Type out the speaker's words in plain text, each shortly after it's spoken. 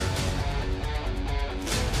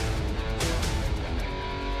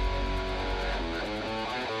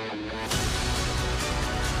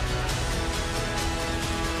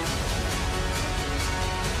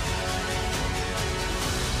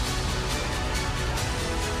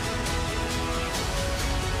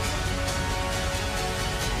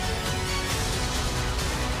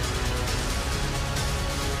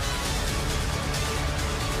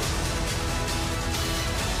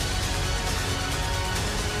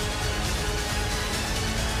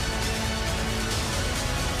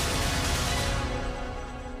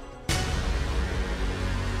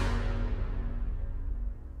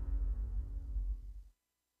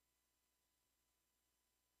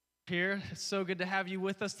here. It's so good to have you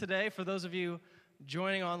with us today. For those of you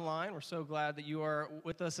joining online, we're so glad that you are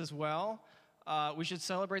with us as well. We should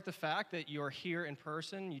celebrate the fact that you're here in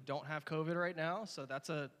person. You don't have COVID right now, so that's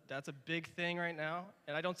a big thing right now.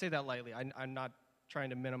 And I don't say that lightly. I'm not trying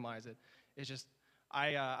to minimize it. It's just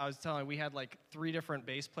I was telling we had like 3 different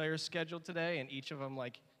bass players scheduled today, and each of them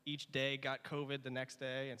each day got COVID the next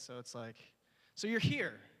day, and so it's like, so you're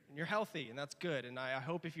here. And you're healthy, and that's good. And I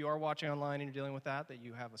hope if you are watching online and you're dealing with that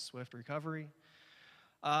you have a swift recovery.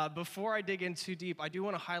 Before I dig in too deep, I do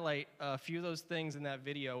want to highlight a few of those things in that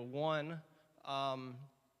video. One,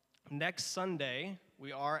 next Sunday,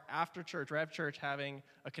 we are after church having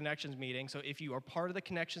a Connections meeting. So if you are part of the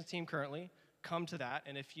Connections team currently, come to that.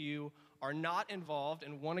 And if you are not involved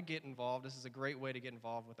and want to get involved, this is a great way to get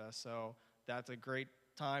involved with us. So that's a great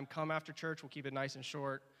time. Come after church. We'll keep it nice and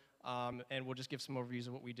short. And we'll just give some overviews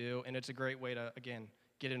of what we do. And it's a great way to, again,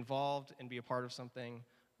 get involved and be a part of something.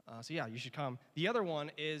 So yeah, you should come. The other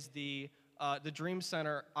one is the Dream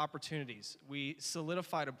Center opportunities. We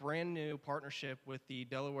solidified a brand new partnership with the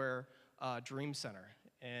Delaware Dream Center.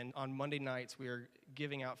 And on Monday nights, we are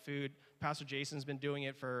giving out food. Pastor Jason's been doing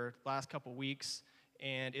it for the last couple weeks.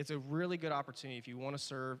 And it's a really good opportunity if you want to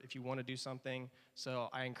serve, if you want to do something. So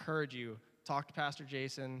I encourage you, talk to Pastor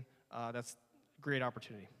Jason. That's a great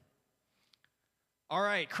opportunity. All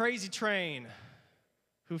right, crazy train.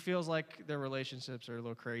 Who feels like their relationships are a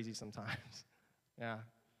little crazy sometimes? Yeah.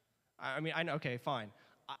 I mean, I know, okay, fine.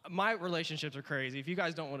 My relationships are crazy. If you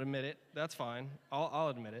guys don't want to admit it, that's fine. I'll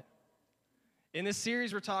admit it. In this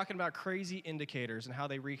series, we're talking about crazy indicators and how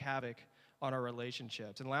they wreak havoc on our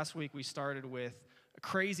relationships. And last week, we started with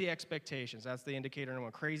crazy expectations. That's the indicator number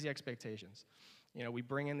one, crazy expectations. You know, we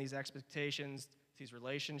bring in these expectations, these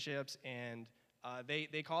relationships, and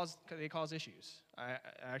they cause issues. I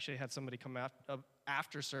actually had somebody come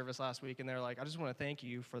after service last week, and they're like, I just want to thank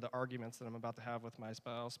you for the arguments that I'm about to have with my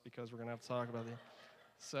spouse because we're going to have to talk about it.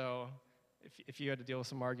 So if you had to deal with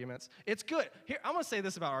some arguments, it's good. Here, I'm going to say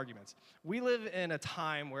this about arguments. We live in a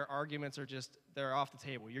time where arguments are they're off the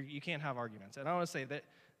table. You can't have arguments. And I want to say that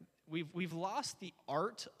we've lost the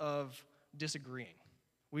art of disagreeing.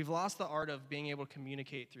 We've lost the art of being able to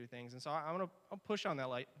communicate through things. And so I'll push on that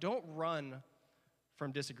light. Don't run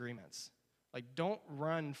from disagreements. Like, don't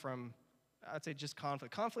run from, I'd say, just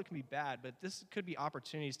conflict. Conflict can be bad, but this could be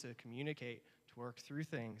opportunities to communicate, to work through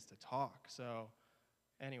things, to talk. So,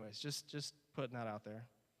 anyways, just putting that out there.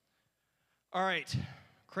 All right,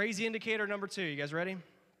 crazy indicator number 2. You guys ready?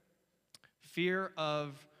 Fear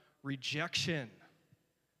of rejection.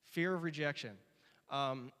 Fear of rejection.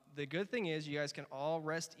 The good thing is you guys can all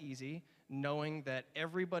rest easy knowing that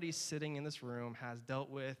everybody sitting in this room has dealt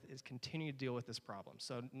with, is continuing to deal with this problem.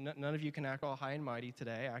 So none of you can act all high and mighty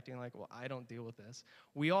today, acting like, well, I don't deal with this.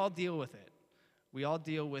 We all deal with it. We all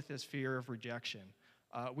deal with this fear of rejection.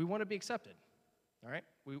 We want to be accepted, all right?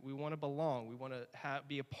 We want to belong. We want to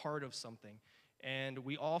be a part of something. And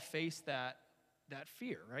we all face that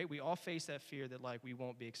fear, right? We all face that fear that, like, we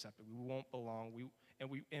won't be accepted. We won't belong. And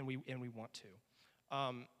we want to.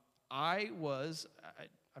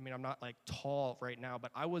 I mean, I'm not like tall right now, but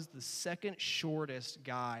I was the second shortest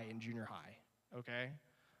guy in junior high, okay?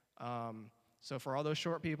 So for all those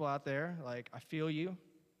short people out there, like, I feel you.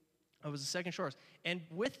 I was the second shortest. And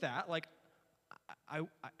with that, like, I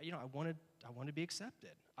wanted to be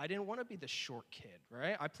accepted. I didn't want to be the short kid,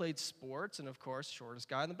 right? I played sports, and of course, shortest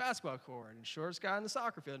guy in the basketball court and shortest guy in the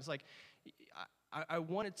soccer field. It's like, I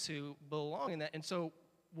wanted to belong in that. And so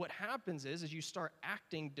what happens is you start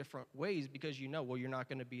acting different ways because you're not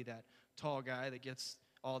going to be that tall guy that gets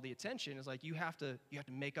all the attention. It's like you have to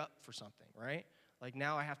make up for something, right? Like,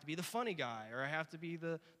 now I have to be the funny guy, or I have to be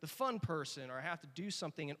the fun person, or I have to do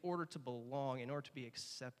something in order to belong, in order to be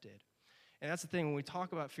accepted. And that's the thing, when we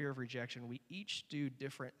talk about fear of rejection, we each do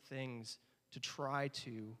different things to try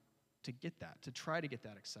to get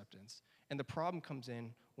that acceptance. And the problem comes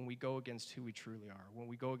in when we go against who we truly are, when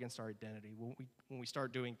we go against our identity, when we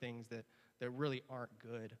start doing things that really aren't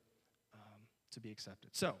good to be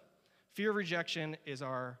accepted. So, fear of rejection is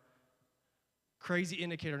our crazy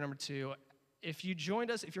indicator number 2. If you joined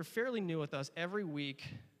us, if you're fairly new with us, every week,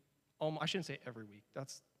 I shouldn't say every week,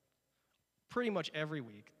 that's pretty much every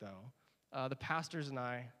week, though, the pastors and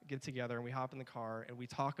I get together and we hop in the car and we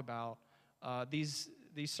talk about these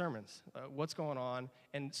sermons, what's going on,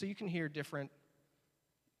 and so you can hear different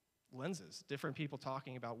lenses, different people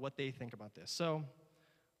talking about what they think about this. So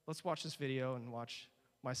let's watch this video and watch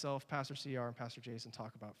myself, Pastor CR, and Pastor Jason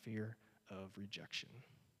talk about fear of rejection.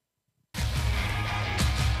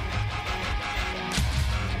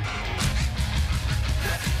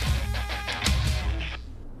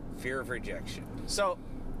 Fear of rejection. So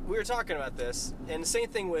we were talking about this, and the same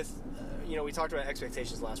thing with, we talked about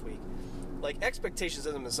expectations last week. Like, expectations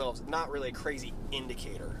in themselves, not really a crazy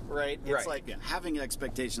indicator, right? It's like, having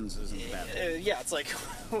expectations isn't bad. it's like,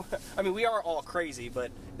 I mean, we are all crazy,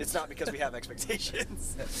 but it's not because we have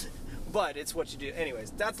expectations. But it's what you do.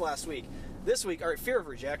 Anyways, that's last week. This week, all right, fear of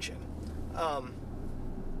rejection.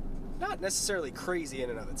 Not necessarily crazy in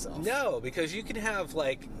and of itself. No, because you can have,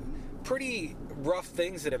 like, pretty rough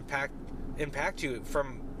things that impact you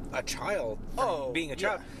from a child, being a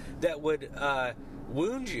child, that would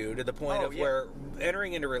wound you to the point of where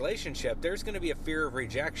entering into a relationship, there's going to be a fear of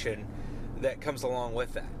rejection that comes along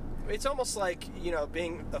with that. It's almost like,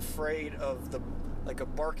 being afraid of like a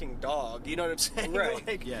barking dog, you know what I'm saying? Right.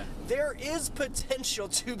 Like, there is potential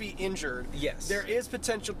to be injured. Yes. There is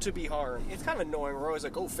potential to be harmed. It's kind of annoying. We're always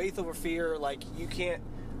like, faith over fear. Like, you can't,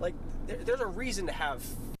 like, there's a reason to have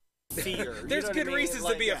fear. There's good reasons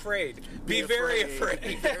to be afraid. Be very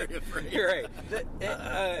afraid. Very afraid. You're right.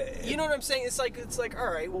 You know what I'm saying? It's like,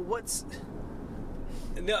 all right, well, what's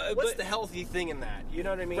the healthy thing in that? You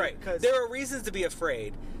know what I mean? Right. There are reasons to be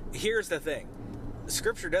afraid. Here's the thing.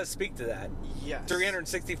 Scripture does speak to that. Yes.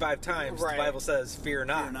 365 times the Bible says, fear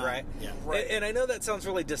not, right? Yeah. Right. And I know that sounds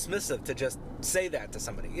really dismissive to just say that to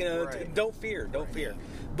somebody. Don't fear, don't fear.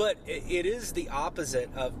 But it is the opposite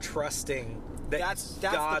of trusting that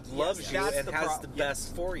God loves you and has the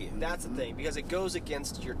best for you. That's the thing, because it goes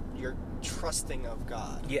against your trusting of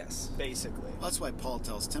God. Yes. Basically. Well, that's why Paul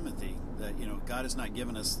tells Timothy that, God has not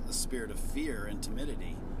given us the spirit of fear and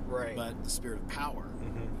timidity, but the spirit of power.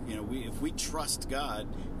 If we trust God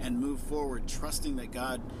and move forward trusting that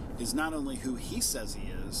God is not only who he says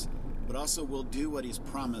he is, but also will do what he's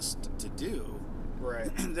promised to do,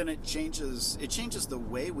 then it changes the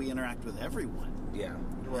way we interact with everyone. Yeah.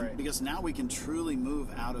 Right. Because now we can truly move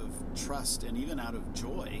out of trust and even out of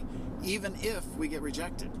joy, even if we get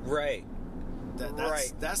rejected. Right.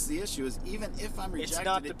 That's the issue, is even if I'm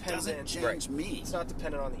rejected, it doesn't change me. It's not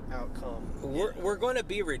dependent on the outcome. We're going to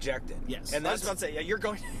be rejected. Yes. And I was about to say, you're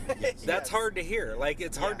going That's hard to hear. Like,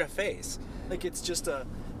 it's hard to face. Like, it's just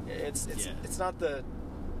it's not the,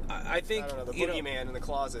 I think, the boogeyman in the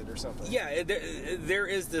closet or something. Yeah, there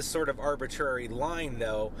is this sort of arbitrary line,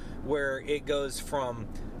 though, where it goes from,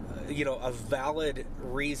 a valid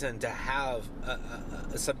reason to have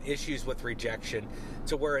some issues with rejection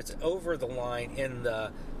to where it's over the line in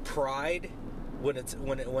the pride. When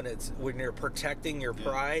you're protecting your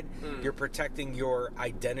pride, you're protecting your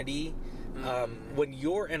identity. When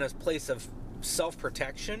you're in a place of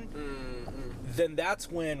self-protection, then that's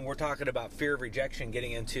when we're talking about fear of rejection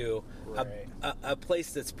getting into a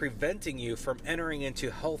place that's preventing you from entering into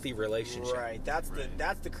healthy relationship. Right. That's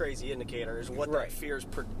the crazy indicator, is what that fear is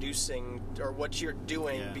producing, or what you're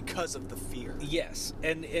doing because of the fear. Yes,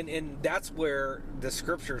 and that's where the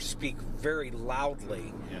scriptures speak very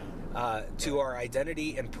loudly to our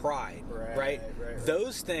identity and pride. Right.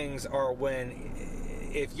 Those things are when,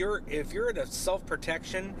 if you're in a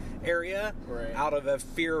self-protection area out of a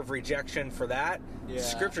fear of rejection for that,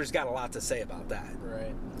 Scripture's got a lot to say about that.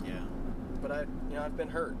 Right. Yeah. But I've been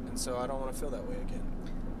hurt, and so I don't want to feel that way again.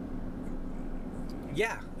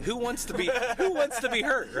 Yeah. Who wants to be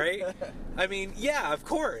hurt, right? I mean, yeah, of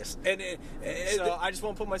course. And so I just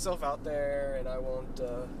won't put myself out there, and I won't.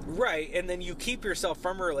 Right. And then you keep yourself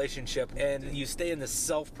from a relationship, and you stay in this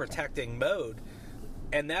self-protecting mode,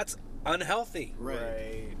 and that's unhealthy.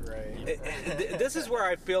 Right. This is where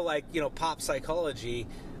I feel like, pop psychology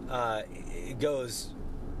goes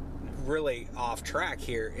really off track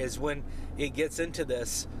here, is when it gets into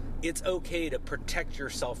this, it's okay to protect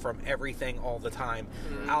yourself from everything all the time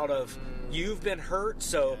out of, you've been hurt,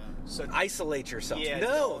 so isolate yourself.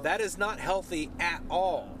 No, that is not healthy at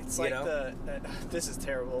all. It's like this is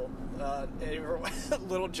terrible.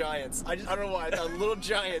 Little Giants. I don't know why. Little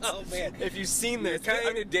Giants. Oh man! If you've seen this, you're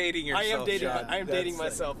kind of dating yourself. I am dating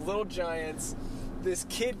myself. Little Giants. This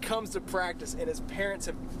kid comes to practice, and his parents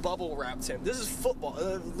have bubble wrapped him. This is football,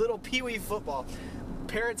 little pee-wee football.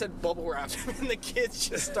 Parents had bubble wrapped him, and the kids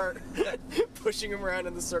just start pushing him around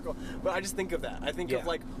in the circle. But I just think of that. I think of,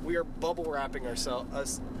 like, we are bubble wrapping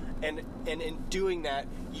ourselves, and in doing that,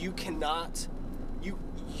 you cannot.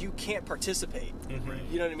 You can't participate.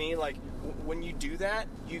 You know what I mean? Like, when you do that,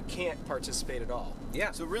 you can't participate at all.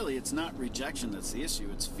 Yeah. So really, it's not rejection that's the issue,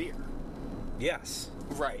 it's fear. Yes.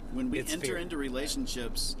 Right. When we enter into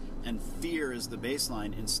relationships and fear is the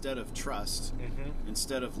baseline instead of trust,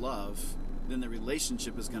 instead of love, then the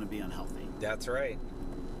relationship is going to be unhealthy. That's right.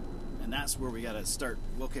 And that's where we got to start.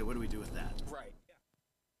 Okay, what do we do with that? Right.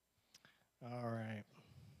 All right.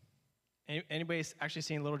 Anybody actually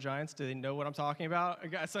seen Little Giants? Do they know what I'm talking about?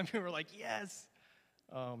 Some people are like, yes.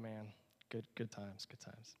 Oh man, good times, good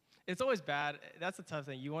times. It's always bad. That's the tough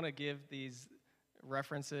thing. You want to give these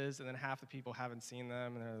references, and then half the people haven't seen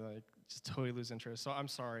them, and they're like just totally lose interest. So I'm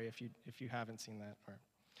sorry if you haven't seen that. Or,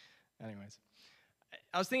 anyways,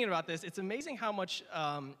 I was thinking about this. It's amazing how much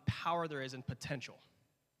power there is in potential,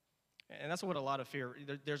 and that's what a lot of fear.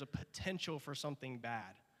 There's a potential for something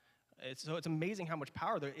bad. So it's amazing how much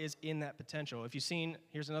power there is in that potential. If you've seen,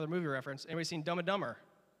 here's another movie reference. Anybody seen Dumb and Dumber?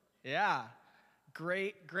 Yeah.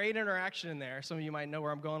 Great interaction in there. Some of you might know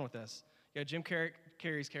where I'm going with this. You got Jim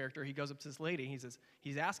Carrey's character. He goes up to this lady.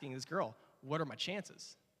 He's asking this girl, "What are my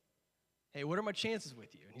chances? Hey, what are my chances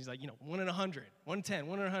with you?" And he's like, 1 in 100, 1 in 10,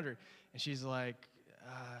 1 in 100. And she's like,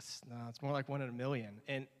 no, it's more like 1 in a million.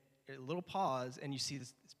 And a little pause, and you see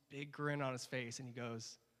this big grin on his face, and he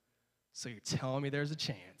goes, "So you're telling me there's a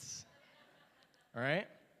chance?" All right?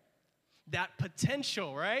 That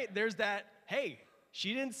potential, right? There's that, hey,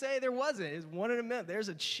 she didn't say there wasn't. It's 1 in a million. There's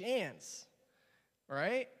a chance,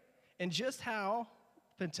 right? And just how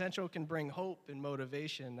potential can bring hope and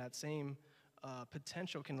motivation, that same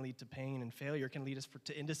potential can lead to pain, and failure can lead us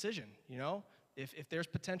to indecision, If there's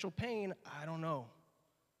potential pain, I don't know.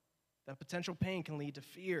 That potential pain can lead to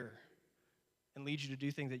fear and lead you to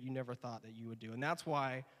do things that you never thought that you would do. And that's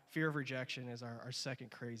why fear of rejection is our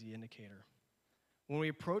second crazy indicator. When we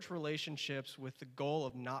approach relationships with the goal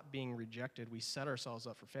of not being rejected, we set ourselves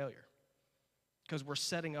up for failure because we're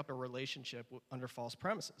setting up a relationship under false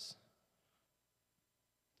premises.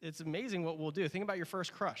 It's amazing what we'll do. Think about your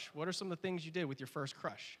first crush. What are some of the things you did with your first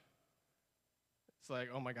crush? It's like,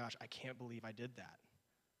 oh my gosh, I can't believe I did that.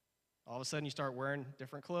 All of a sudden, you start wearing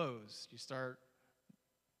different clothes. You start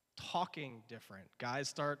talking different. Guys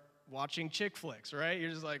start watching chick flicks, right?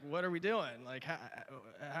 You're just like, what are we doing? Like,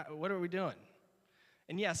 what are we doing?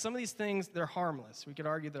 And yeah, some of these things, they're harmless. We could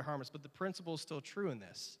argue they're harmless, but the principle is still true in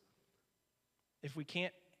this. If we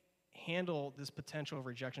can't handle this potential of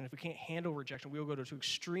rejection, if we can't handle rejection, we will go to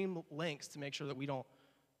extreme lengths to make sure that we don't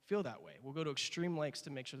feel that way. We'll go to extreme lengths to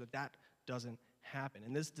make sure that that doesn't happen.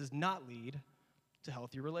 And this does not lead to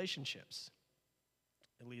healthy relationships.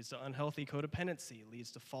 It leads to unhealthy codependency. It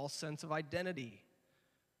leads to false sense of identity.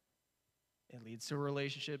 It leads to a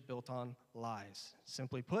relationship built on lies.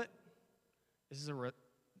 Simply put, this is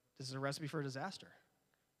a recipe for disaster.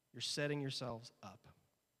 You're setting yourselves up.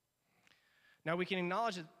 Now, we can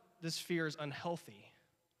acknowledge that this fear is unhealthy,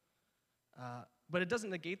 but it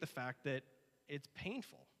doesn't negate the fact that it's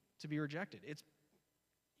painful to be rejected.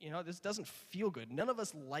 This doesn't feel good. None of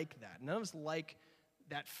us like that. None of us like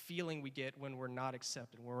that feeling we get when we're not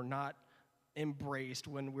accepted, when we're not embraced,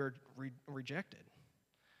 when we're rejected.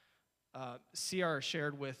 CR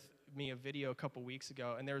shared with me a video a couple weeks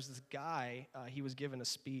ago, and there was this guy, he was given a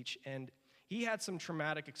speech, and he had some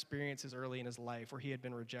traumatic experiences early in his life where he had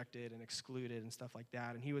been rejected and excluded and stuff like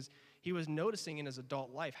that, and he was noticing in his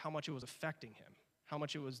adult life how much it was affecting him, how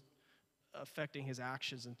much it was affecting his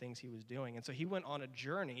actions and things he was doing. And so he went on a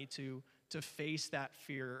journey to face that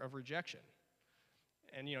fear of rejection.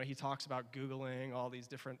 And he talks about Googling all these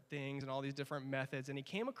different things and all these different methods, and he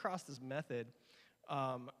came across this method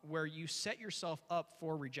where you set yourself up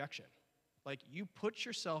for rejection. Like, you put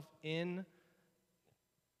yourself in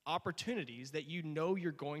opportunities that you know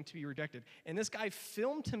you're going to be rejected. And this guy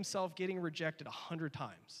filmed himself getting rejected 100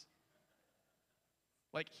 times.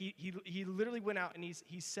 Like, he literally went out and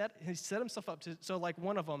he set himself up to, so like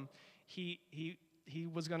one of them, he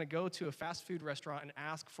was going to go to a fast food restaurant and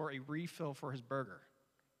ask for a refill for his burger.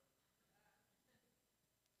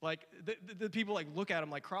 Like, the people like look at him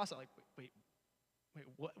like cross-eyed, like, wait,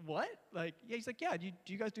 what? Like, yeah, he's like, yeah, do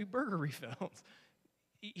you guys do burger refills?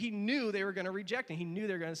 He knew they were going to reject him. He knew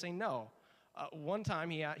they were going to say no. One time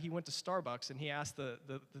he went to Starbucks and he asked the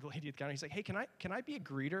lady at the counter, he's like, hey, can I be a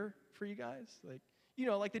greeter for you guys? Like,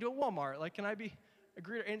 like they do at Walmart. Like, can I be a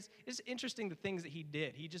greeter? And it's interesting the things that he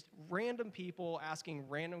did. He just random people asking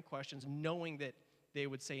random questions, knowing that they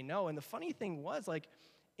would say no. And the funny thing was, like,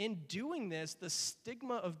 in doing this, the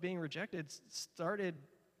stigma of being rejected started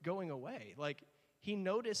going away. Like, he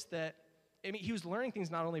noticed that, he was learning things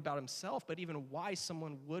not only about himself, but even why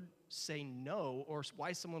someone would say no or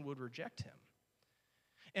why someone would reject him.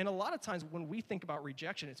 And a lot of times when we think about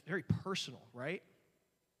rejection, it's very personal, right?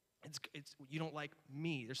 It's you don't like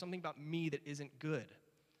me. There's something about me that isn't good.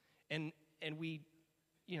 And we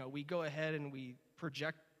go ahead and we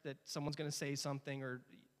project that someone's going to say something or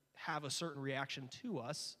have a certain reaction to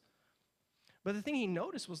us. But the thing he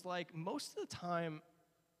noticed was, like, most of the time,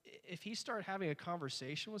 if he started having a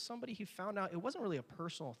conversation with somebody, he found out it wasn't really a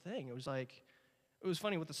personal thing. It was like, It was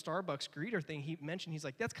funny with the Starbucks greeter thing. He mentioned, he's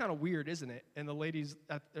like, that's kind of weird, isn't it? And the ladies,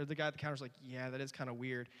 or the guy at the counter's like, yeah, that is kind of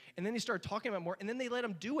weird. And then he started talking about it more, and then they let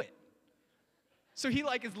him do it. So he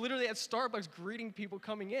like is literally at Starbucks greeting people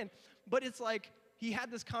coming in. But it's like he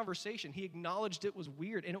had this conversation. He acknowledged it was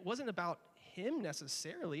weird, and it wasn't about him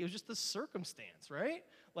necessarily. It was just the circumstance, right?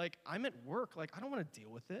 Like, I'm at work. Like, I don't want to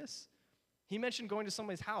deal with this. He mentioned going to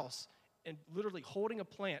somebody's house and literally holding a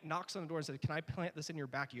plant, knocks on the door and said, can I plant this in your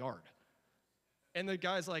backyard? And the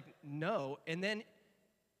guy's like, no. And then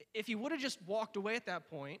if he would have just walked away at that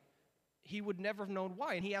point, he would never have known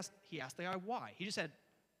why. And he asked the guy why. He just said,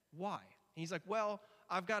 why? And he's like, well,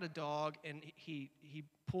 I've got a dog, and he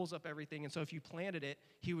pulls up everything. And so if you planted it,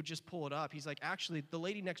 he would just pull it up. He's like, actually, the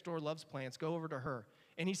lady next door loves plants. Go over to her.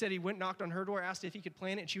 And he said he went, knocked on her door, asked if he could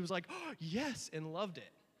plant it, and she was like, oh, yes, and loved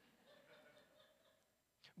it.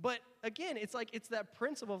 But again, it's like, it's that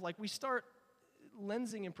principle of like, we start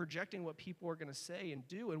lensing and projecting what people are going to say and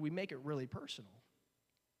do, and we make it really personal.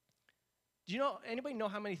 Do you know, anybody know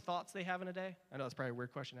how many thoughts they have in a day? I know that's probably a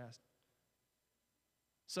weird question to ask.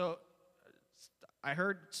 So I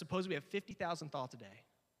heard, suppose we have 50,000 thoughts a day.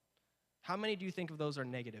 How many do you think of those are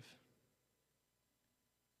negative?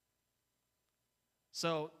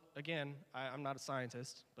 So again, I'm not a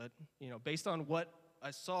scientist, but based on what I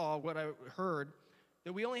saw, what I heard,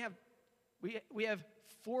 that we only have, we have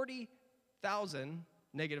 40,000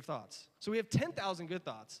 negative thoughts. So we have 10,000 good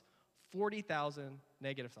thoughts, 40,000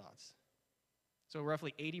 negative thoughts. So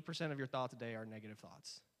roughly 80% of your thoughts a day are negative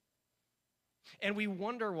thoughts. And we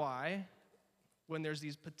wonder why, when there's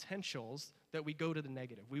these potentials, that we go to the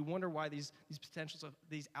negative. We wonder why these potentials of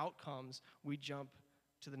these outcomes, we jump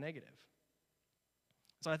to the negative.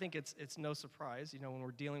 So I think it's no surprise, when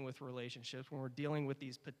we're dealing with relationships, when we're dealing with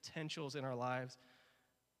these potentials in our lives,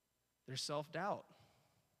 there's self-doubt.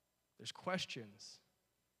 There's questions.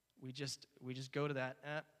 We just go to that,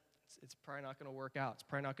 it's probably not going to work out. It's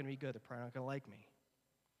probably not going to be good. They're probably not going to like me.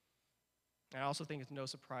 And I also think it's no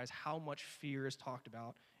surprise how much fear is talked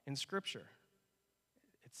about in Scripture.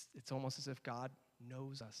 It's almost as if God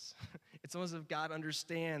knows us. It's almost as if God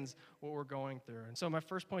understands what we're going through. And so my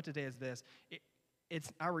first point today is this. It's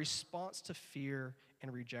our response to fear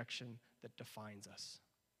and rejection that defines us.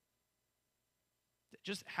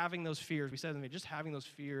 Just having those fears, we said to me, just having those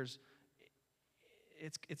fears,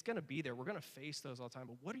 it's going to be there. We're going to face those all the time.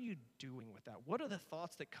 But what are you doing with that? What are the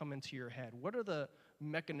thoughts that come into your head? What are the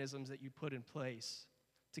mechanisms that you put in place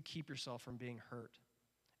to keep yourself from being hurt?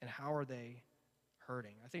 And how are they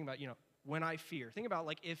hurting? I think about, when I fear. Think about,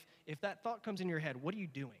 like, if that thought comes in your head, what are you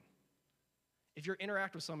doing? If you're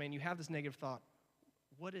interacting with somebody and you have this negative thought,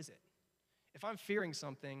 what is it? If I'm fearing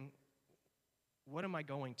something, what am I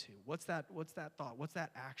going to? What's that thought? What's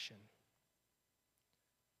that action?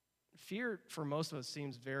 Fear, for most of us,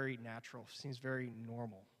 seems very natural, seems very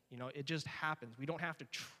normal. It just happens. We don't have to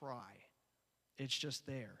try. It's just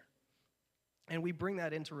there. And we bring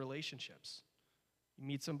that into relationships. You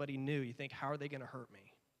meet somebody new, you think, how are they going to hurt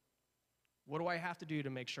me? What do I have to do to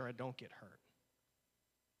make sure I don't get hurt?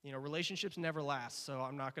 Relationships never last, so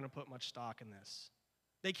I'm not going to put much stock in this.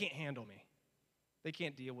 They can't handle me. They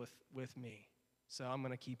can't deal with me, so I'm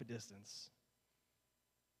going to keep a distance.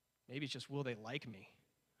 Maybe it's just, will they like me?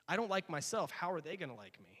 I don't like myself. How are they going to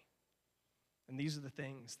like me? And these are the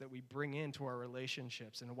things that we bring into our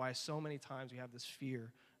relationships and why so many times we have this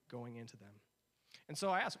fear going into them. And so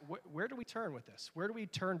I ask, where do we turn with this? Where do we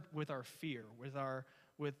turn with our fear,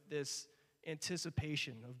 with this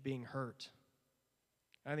anticipation of being hurt?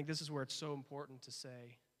 And I think this is where it's so important to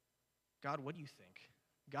say, God, what do you think?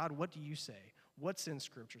 God, what do you say? What's in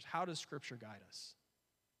Scriptures? How does Scripture guide us?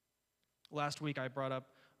 Last week I brought up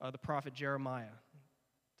the prophet Jeremiah.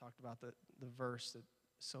 Talked about the verse that's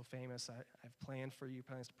so famous, I've planned for you,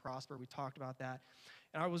 plans to prosper. We talked about that.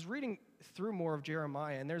 And I was reading through more of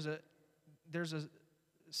Jeremiah, and there's a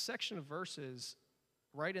section of verses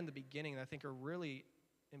right in the beginning that I think are really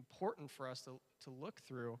important for us to look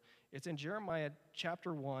through. It's in Jeremiah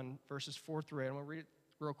chapter 1, verses 4 through 8. I'm going to read it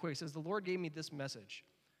real quick. It says, "The Lord gave me this message.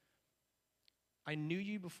 I knew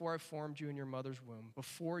you before I formed you in your mother's womb.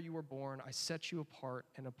 Before you were born, I set you apart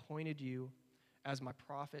and appointed you as my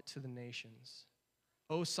prophet to the nations.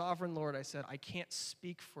 O sovereign Lord, I said, I can't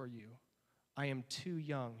speak for you. I am too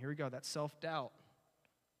young." Here we go, that self-doubt.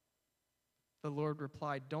 The Lord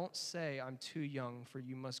replied, "Don't say I'm too young, for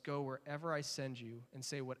you must go wherever I send you and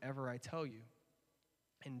say whatever I tell you.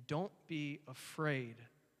 And don't be afraid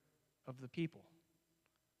of the people,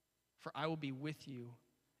 for I will be with you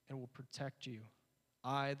and will protect you.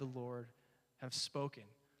 I, the Lord, have spoken."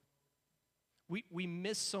 We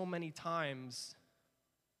miss so many times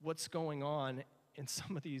what's going on in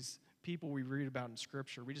some of these people we read about in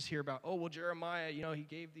Scripture. We just hear about, oh, well, Jeremiah, he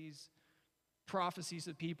gave these prophecies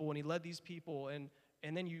to people and he led these people. And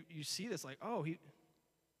then you see this like, oh, he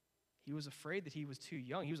was afraid that he was too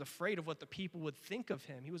young. He was afraid of what the people would think of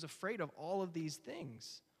him. He was afraid of all of these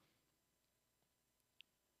things.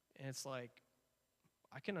 And it's like,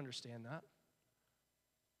 I can understand that.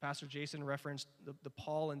 Pastor Jason referenced the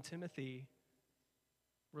Paul and Timothy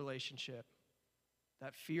relationship.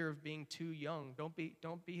 That fear of being too young. Don't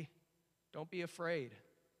be afraid.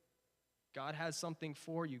 God has something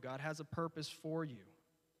for you. God has a purpose for you.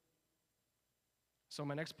 So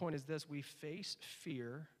my next point is this: we face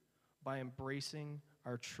fear by embracing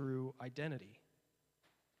our true identity.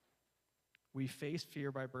 We face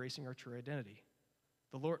fear by embracing our true identity.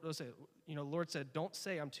 The Lord said, don't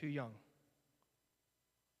say I'm too young.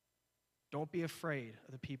 Don't be afraid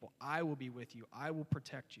of the people. I will be with you. I will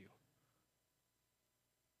protect you.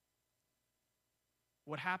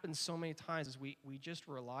 What happens so many times is we just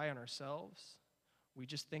rely on ourselves. We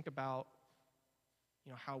just think about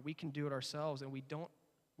how we can do it ourselves, and we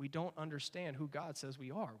don't understand who God says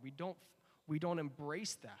we are. We don't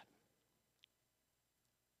embrace that.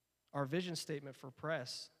 Our vision statement for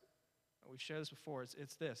Press, we've shared this before,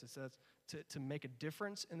 it's this. It says to make a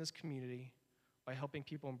difference in this community by helping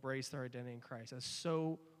people embrace their identity in Christ. That's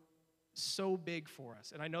so big for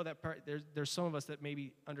us. And I know that there's some of us that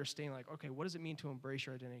maybe understand, like, okay, what does it mean to embrace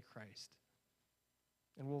your identity in Christ?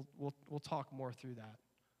 And we'll talk more through that.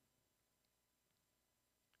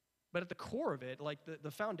 But at the core of it, like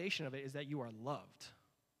the foundation of it, is that you are loved.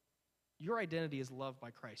 Your identity is loved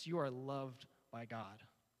by Christ. You are loved by God.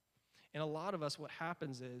 And a lot of us, what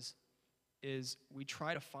happens is we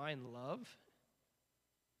try to find love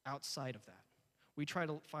outside of that. We try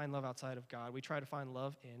to find love outside of God. We try to find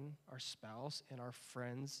love in our spouse, in our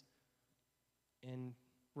friends, in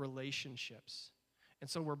relationships. And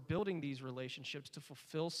so we're building these relationships to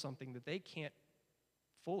fulfill something that they can't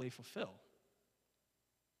fully fulfill.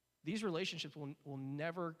 These relationships will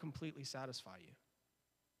never completely satisfy you.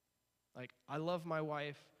 Like, I love my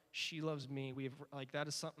wife, she loves me. That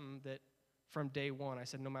is something that from day one I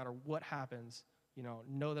said, no matter what happens,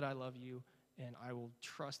 know that I love you and I will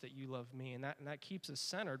trust that you love me. And that keeps us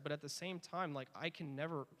centered. But at the same time, like, I can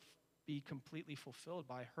never be completely fulfilled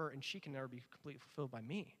by her, and she can never be completely fulfilled by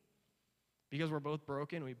me. Because we're both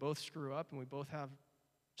broken, we both screw up, and we both have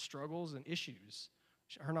struggles and issues.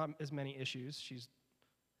 Her not as many issues. You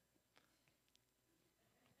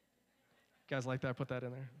guys like that? Put that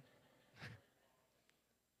in there.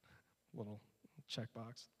 Little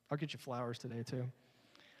checkbox. I'll get you flowers today, too.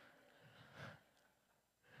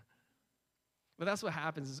 But that's what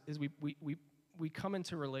happens is we come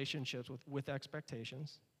into relationships with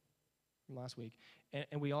expectations from last week,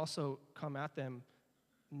 and we also come at them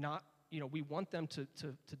not, we want them to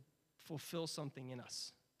fulfill something in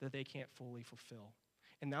us that they can't fully fulfill.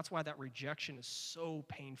 And that's why that rejection is so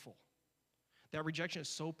painful. That rejection is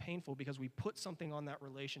so painful because we put something on that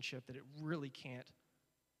relationship that it really can't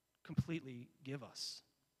completely give us.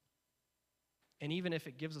 And even if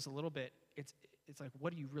it gives us a little bit, it's like,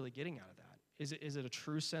 what are you really getting out of that? Is it a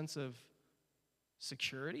true sense of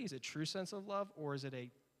security? Is it a true sense of love? Or is it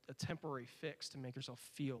a temporary fix to make yourself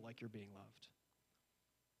feel like you're being loved?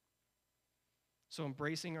 So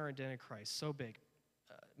embracing our identity in Christ, so big.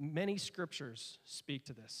 Many scriptures speak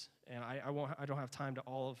to this, and I don't have time to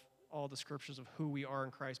all the scriptures of who we are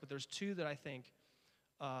in Christ, but there's two that I think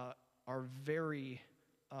are very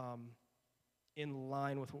in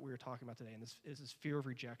line with what we were talking about today, and this is fear of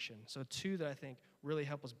rejection. So two that I think really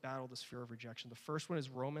help us battle this fear of rejection. The first one is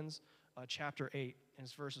Romans chapter 8, and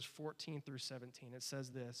it's verses 14 through 17. It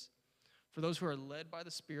says this: "For those who are led by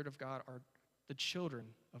the Spirit of God are the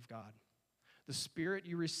children of God. The Spirit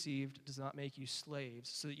you received does not make you slaves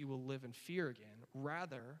so that you will live in fear again.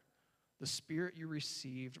 Rather, the Spirit you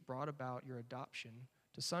received brought about your adoption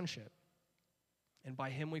to sonship. And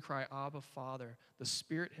by him we cry, Abba, Father. The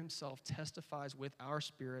Spirit himself testifies with our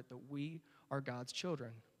spirit that we are God's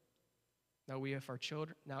children. Now,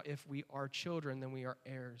 if we are children, then we are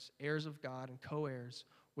heirs, heirs of God and co-heirs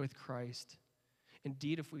with Christ.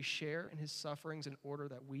 Indeed, if we share in his sufferings in order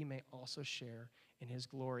that we may also share in his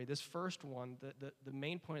glory." This first one, the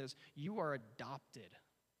main point is you are adopted.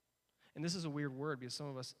 And this is a weird word because some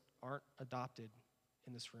of us aren't adopted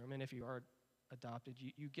in this room. And if you are adopted,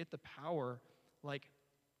 you get the power. Like,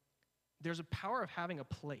 there's a power of having a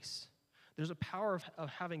place. There's a power of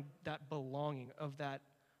having that belonging, of that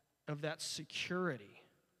security.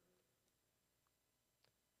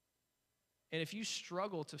 And if you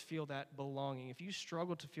struggle to feel that belonging, if you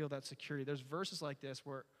struggle to feel that security, there's verses like this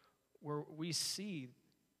where we see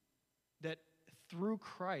that through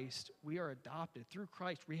Christ, we are adopted. Through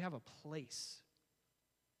Christ, we have a place.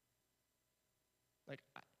 Like,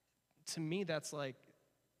 to me, that's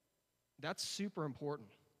super important.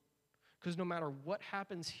 Because no matter what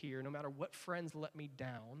happens here, no matter what friends let me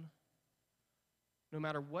down, no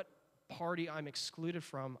matter what party I'm excluded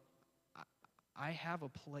from, I have a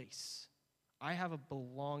place. I have a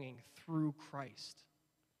belonging through Christ.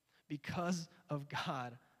 Because of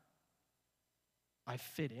God, I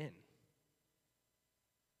fit in.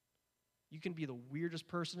 You can be the weirdest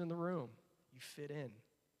person in the room. You fit in.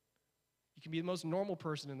 You can be the most normal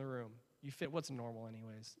person in the room. You fit. What's normal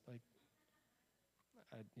anyways?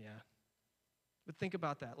 Yeah. But think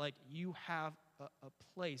about that. Like, you have a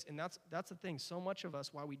place. And that's the thing. So much of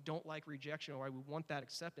us, why we don't like rejection or why we want that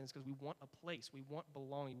acceptance, because we want a place. We want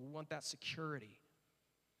belonging. We want that security.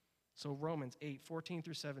 So Romans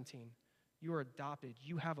 8:14-17. You are adopted.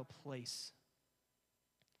 You have a place.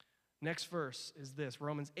 Next verse is this,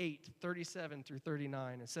 Romans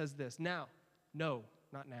 8:37-39. It says this, now, no,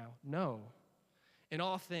 not now, no. In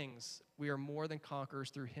all things, we are more than conquerors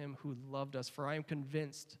through him who loved us. For I am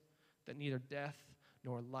convinced that neither death,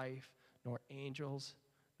 nor life, nor angels,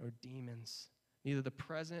 nor demons, neither the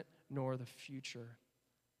present nor the future,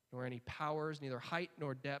 nor any powers, neither height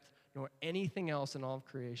nor depth, nor anything else in all of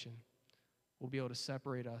creation will be able to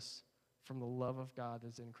separate us from the love of God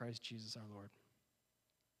that's in Christ Jesus our Lord.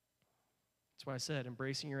 That's why I said,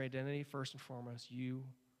 embracing your identity, first and foremost, you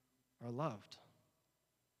are loved.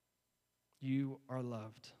 You are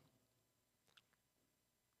loved.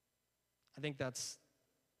 I think that's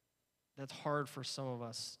hard for some of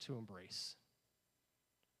us to embrace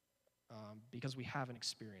because we haven't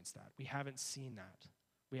experienced that. We haven't seen that.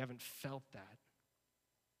 We haven't felt that.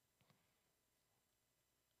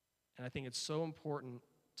 And I think it's so important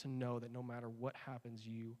to know that no matter what happens,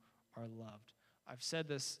 you are loved. I've said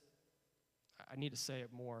this, I need to say it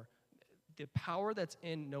more. The power that's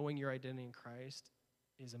in knowing your identity in Christ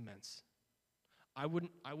is immense. I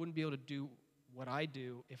wouldn't be able to do what I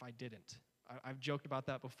do if I didn't. I've joked about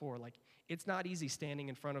that before. Like, it's not easy standing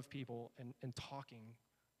in front of people and talking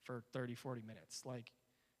for 30, 40 minutes. Like,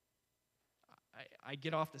 I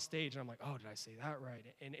get off the stage and I'm like, oh, did I say that right?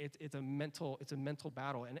 And it's a mental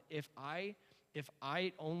battle. And if I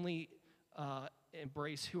only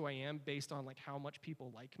embrace who I am based on like how much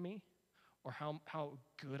people like me or how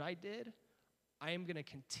good I did, I am going to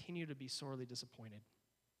continue to be sorely disappointed.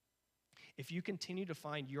 If you continue to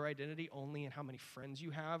find your identity only in how many friends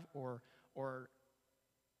you have or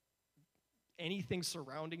anything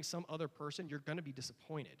surrounding some other person, you're going to be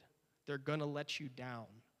disappointed. They're going to let you down.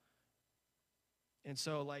 And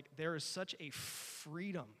so, like, there is such a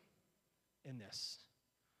freedom in this.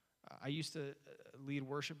 I used to lead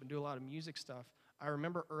worship and do a lot of music stuff. I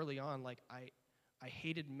remember early on, like, I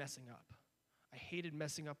hated messing up. I hated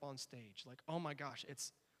messing up on stage. Like, oh my gosh,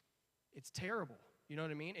 it's terrible. You know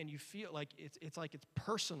what I mean? And you feel like it's like it's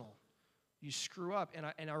personal. You screw up.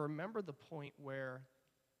 And I remember the point where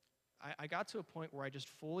I got to a point where I just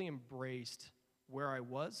fully embraced where I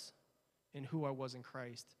was and who I was in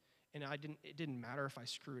Christ. And it didn't matter if I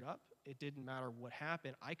screwed up. It didn't matter what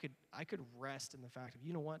happened. I could rest in the fact of,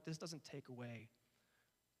 you know what, this doesn't take away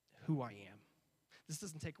who I am. This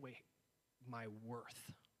doesn't take away my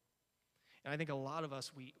worth. And I think a lot of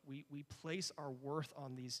us, we place our worth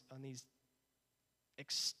on these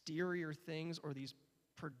exterior things or these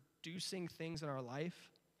producing things in our life,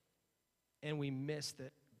 and we miss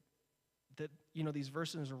that you know, these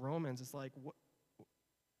verses in Romans, it's like, what,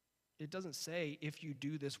 it doesn't say, if you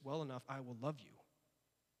do this well enough, I will love you.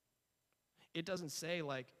 It doesn't say,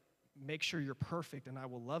 like, make sure you're perfect and I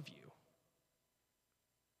will love you.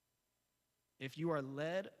 If you are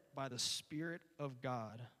led by the Spirit of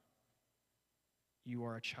God, you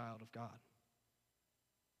are a child of God.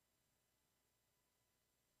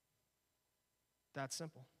 That's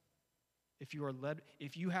simple. If you are led,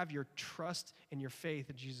 if you have your trust and your faith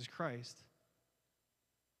in Jesus Christ,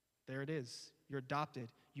 there it is. You're adopted.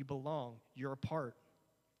 You belong. You're a part.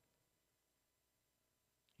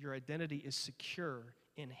 Your identity is secure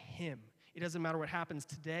in Him. It doesn't matter what happens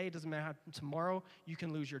today. It doesn't matter what happens tomorrow. You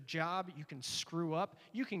can lose your job. You can screw up.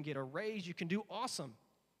 You can get a raise. You can do awesome.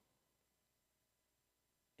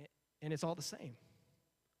 And it's all the same.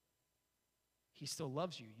 He still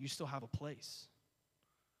loves you. You still have a place.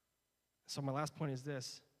 So my last point is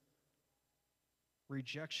this.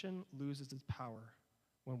 Rejection loses its power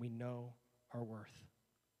when we know our worth.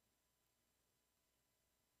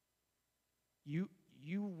 You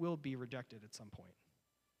will be rejected at some point.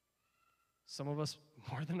 Some of us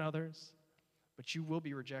more than others, but you will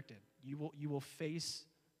be rejected. You will face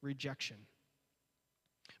rejection.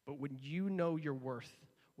 But when you know your worth,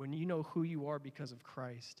 when you know who you are because of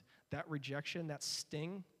Christ, that rejection, that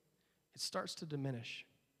sting, it starts to diminish.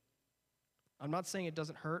 I'm not saying it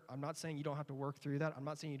doesn't hurt. I'm not saying you don't have to work through that. I'm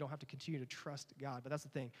not saying you don't have to continue to trust God. But that's the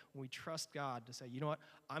thing. When we trust God to say, you know what,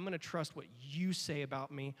 I'm going to trust what you say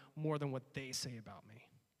about me more than what they say about me.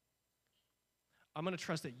 I'm going to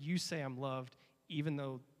trust that you say I'm loved even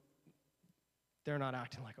though they're not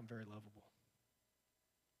acting like I'm very lovable.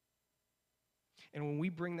 And when we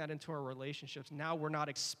bring that into our relationships, now we're not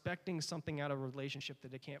expecting something out of a relationship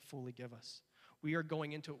that it can't fully give us. We are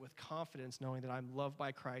going into it with confidence, knowing that I'm loved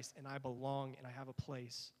by Christ and I belong and I have a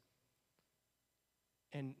place.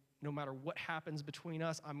 And no matter what happens between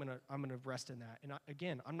us, I'm gonna rest in that. And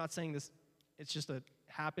again, I'm not saying this, it's just a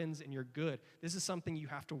happens and you're good. This is something you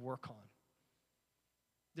have to work on.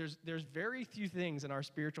 There's very few things in our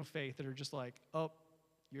spiritual faith that are just like, oh,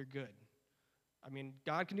 you're good. I mean,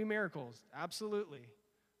 God can do miracles, absolutely.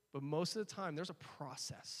 But most of the time, there's a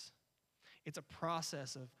process. It's a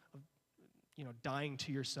process of dying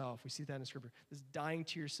to yourself. We see that in Scripture. This dying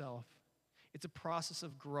to yourself. It's a process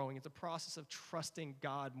of growing. It's a process of trusting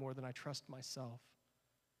God more than I trust myself.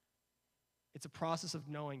 It's a process of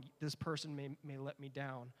knowing this person may let me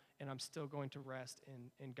down, and I'm still going to rest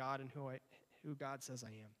in God and who God says I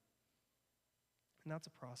am. And that's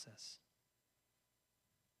a process.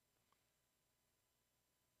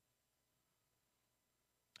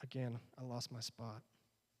 Again, I lost my spot.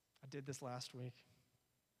 I did this last week.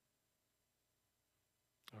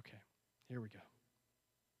 Okay, here we go.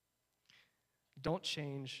 Don't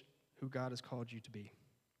change who God has called you to be.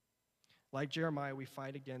 Like Jeremiah, we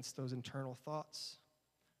fight against those internal thoughts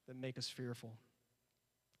that make us fearful.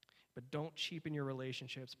 But don't cheapen your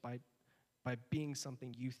relationships by being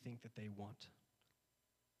something you think that they want.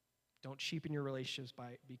 Don't cheapen your relationships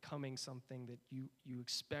by becoming something that you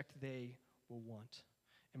expect they will want.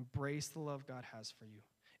 Embrace the love God has for you.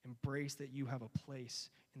 Embrace that you have a place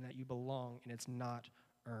and that you belong, and it's not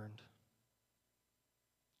earned.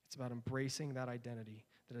 It's about embracing that identity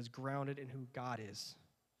that is grounded in who God is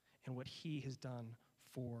and what he has done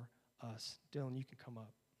for us. Dylan, you can come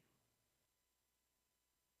up.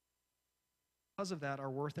 Because of that, our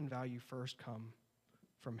worth and value first come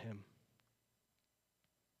from him.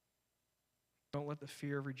 Don't let the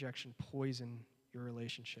fear of rejection poison your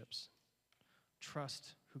relationships.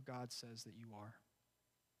 Trust who God says that you are.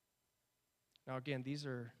 Now again, these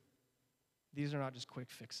are not just quick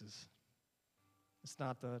fixes. It's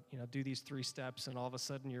not do these 3 steps and all of a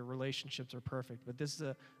sudden your relationships are perfect. But this is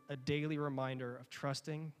a daily reminder of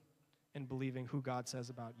trusting and believing who God says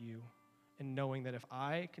about you and knowing that if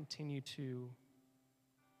I continue to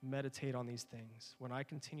meditate on these things, when I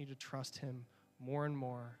continue to trust him more and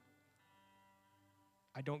more,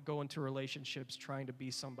 I don't go into relationships trying to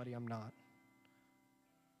be somebody I'm not.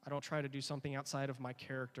 I don't try to do something outside of my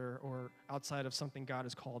character or outside of something God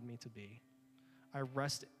has called me to be. I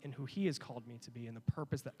rest in who he has called me to be and the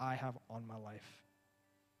purpose that I have on my life.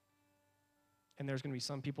 And there's going to be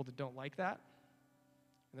some people that don't like that,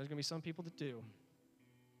 and there's going to be some people that do.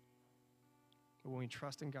 But when we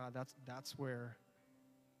trust in God, that's where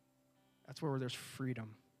there's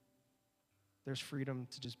freedom. There's freedom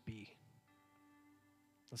to just be.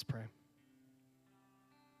 Let's pray.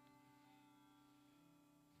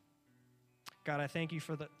 God, I thank you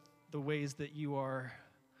for the ways that you are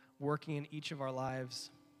working in each of our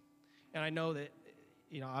lives. And I know that,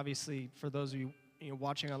 obviously for those of you,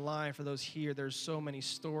 watching online, for those here, there's so many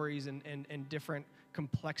stories and different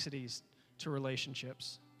complexities to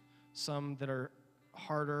relationships. Some that are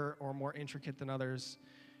harder or more intricate than others.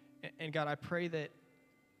 And God, I pray that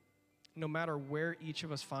no matter where each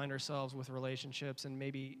of us find ourselves with relationships and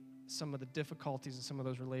maybe some of the difficulties in some of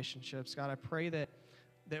those relationships, God, I pray that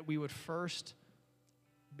we would first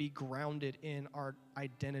be grounded in our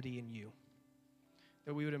identity in you,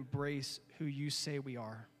 that we would embrace who you say we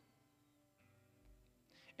are.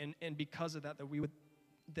 And because of that we would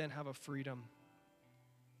then have a freedom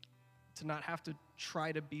to not have to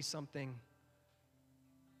try to be something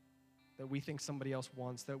that we think somebody else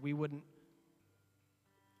wants, that we wouldn't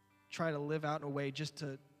try to live out in a way just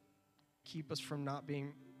to keep us from not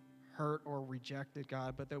being hurt or rejected,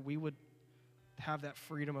 God, but that we would have that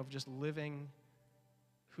freedom of just living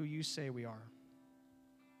who you say we are.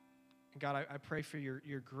 And God, I pray for your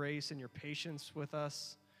grace and your patience with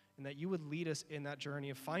us, and that you would lead us in that journey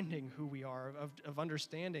of finding who we are, of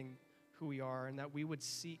understanding who we are, and that we would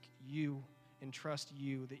seek you and trust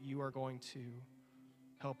you that you are going to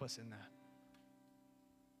help us in that.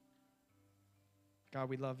 God,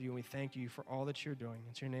 we love you and we thank you for all that you're doing.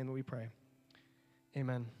 It's your name that we pray.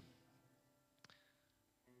 Amen.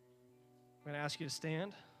 I'm going to ask you to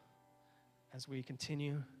stand. as we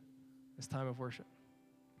continue this time of worship.